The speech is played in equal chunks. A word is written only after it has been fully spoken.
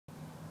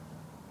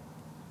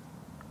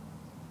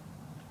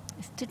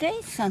Is today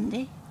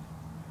Sunday?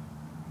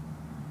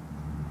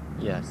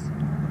 Yes.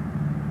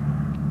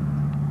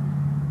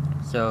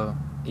 So,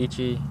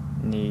 ichi,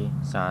 ni,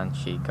 san,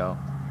 shiko.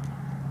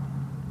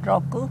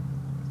 Roku?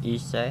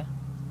 Ise?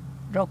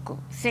 Roku.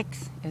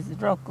 6 is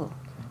Roku.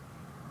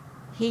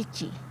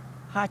 Hichi,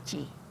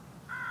 Hachi,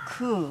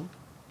 Ku,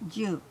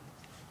 Ju.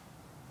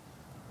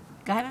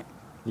 Got it?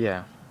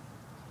 Yeah.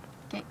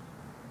 Okay.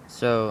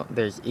 So,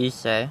 there's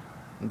Ise,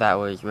 that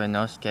was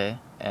Renosuke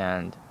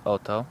and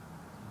Oto.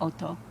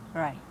 Oto,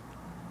 right.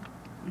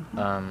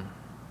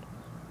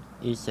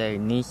 Ise,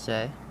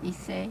 Nisei,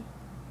 Issei.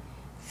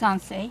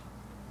 Sansei.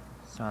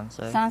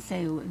 Sansei.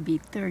 Sansei would be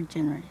third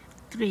generation.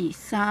 3.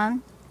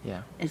 San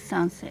Yeah. is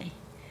Sansei.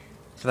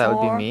 So that would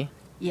 4, be me?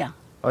 Yeah.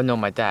 Oh, no,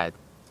 my dad.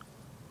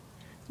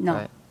 No,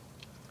 Right? not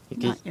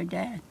Because your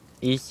dad.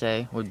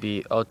 Ise would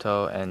be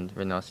Oto and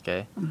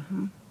Renosuke.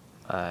 Mm-hmm.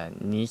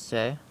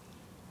 Nisei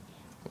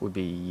would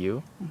be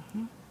you.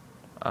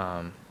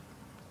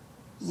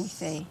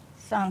 Nisei.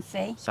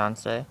 Sansei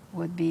Sansei?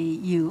 would be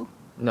you.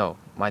 No,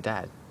 my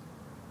dad.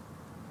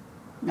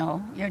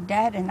 No, your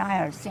dad and I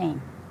are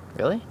same.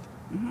 Really?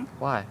 Mm-hmm.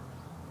 Why?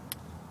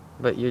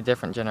 But you're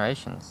different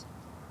generations.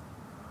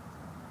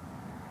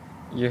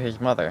 You're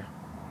his mother.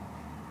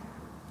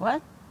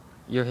 What?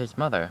 You're his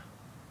mother.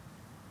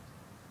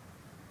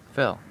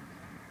 Phil.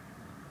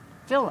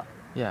 Philip.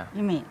 Yeah.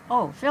 You mean?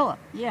 Oh, Philip.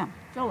 Yeah,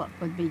 Philip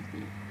would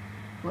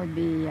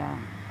be a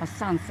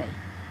Sansei,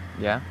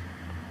 Yeah?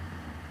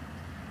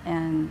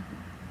 and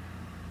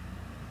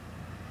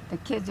the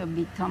kids will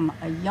become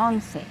a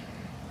Yonsei.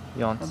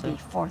 Will be Yonsei.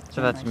 fourth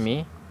So that's generation.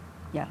 me?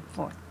 Yeah,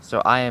 fourth.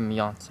 So I am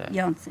Yonsei.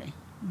 Yonsei.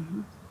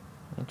 Mm-hmm.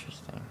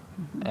 Interesting.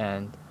 Mm-hmm.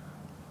 And,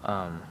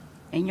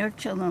 And your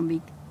children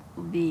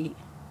will be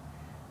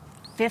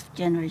fifth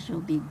generation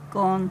will be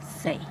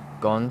Gonsei.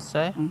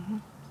 Gonsei? Mm-hmm.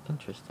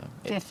 Interesting.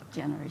 Fifth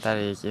generation. That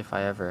is if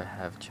I ever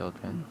have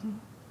children. Mm-hmm.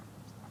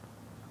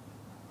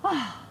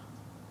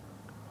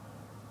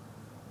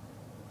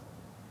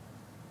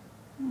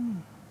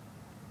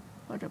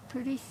 What a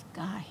pretty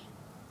sky.